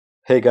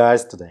Hey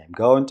guys, today I'm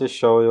going to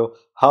show you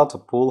how to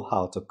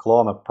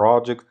clone a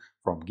project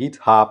from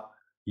GitHub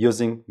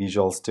using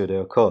Visual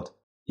Studio Code.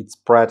 It's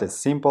pretty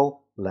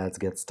simple, let's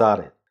get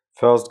started.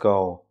 First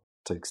go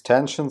to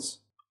Extensions,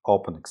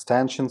 open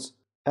Extensions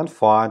and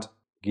find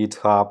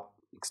GitHub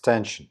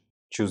extension.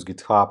 Choose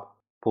GitHub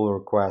pull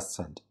requests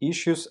and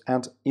issues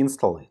and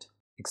install it.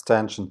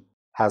 Extension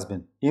has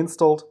been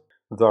installed.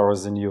 There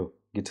is a new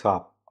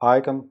GitHub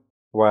icon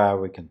where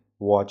we can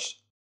watch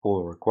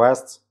pull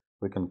requests.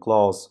 We can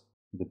close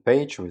the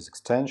page with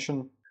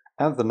extension,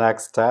 and the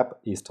next step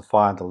is to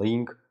find a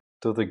link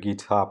to the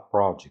GitHub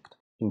project.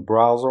 In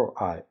browser,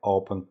 I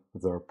open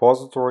the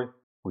repository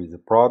with the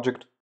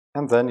project,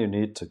 and then you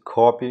need to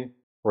copy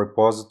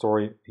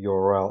repository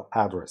URL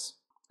address.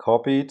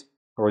 Copy it,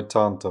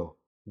 return to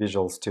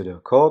Visual Studio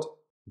Code,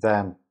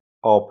 then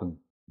open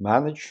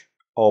Manage,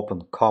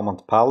 open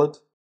Command Palette,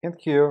 and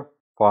here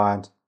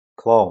find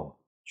Clone.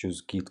 Choose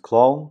Git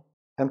Clone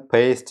and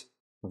paste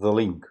the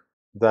link.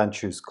 Then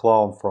choose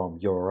Clone from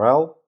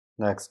URL.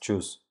 Next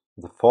choose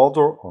the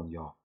folder on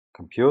your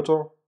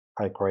computer.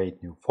 I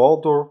create new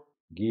folder,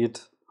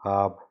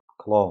 GitHub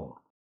clone.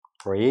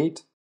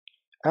 Create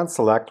and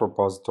select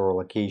repository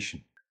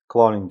location.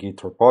 Cloning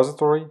Git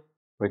repository.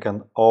 We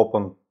can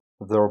open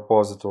the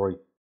repository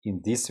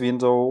in this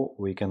window.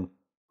 We can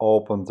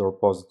open the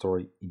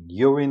repository in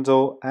new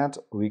window, and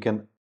we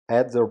can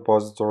add the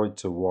repository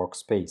to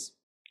workspace.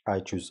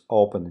 I choose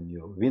open a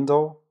new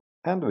window,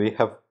 and we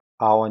have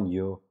our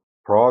new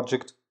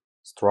project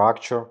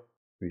structure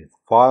with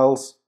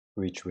files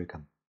which we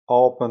can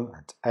open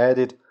and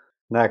edit.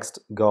 Next,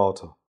 go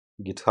to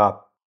GitHub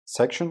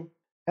section,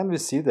 and we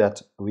see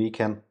that we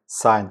can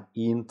sign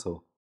in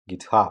to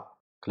GitHub.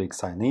 Click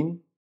Sign In.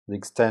 The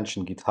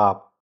extension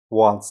GitHub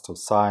wants to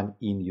sign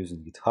in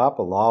using GitHub.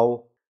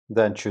 Allow.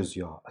 Then choose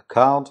your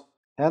account,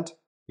 and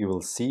you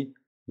will see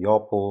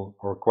your pull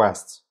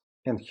requests.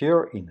 And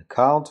here in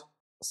Account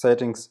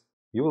Settings,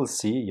 you will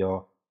see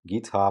your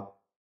GitHub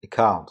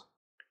account.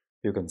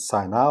 You can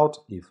sign out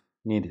if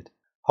needed.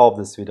 Hope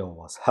this video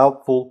was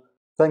helpful.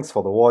 Thanks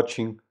for the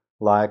watching.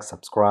 Like,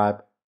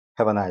 subscribe.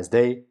 Have a nice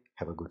day.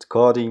 Have a good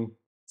coding.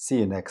 See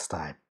you next time.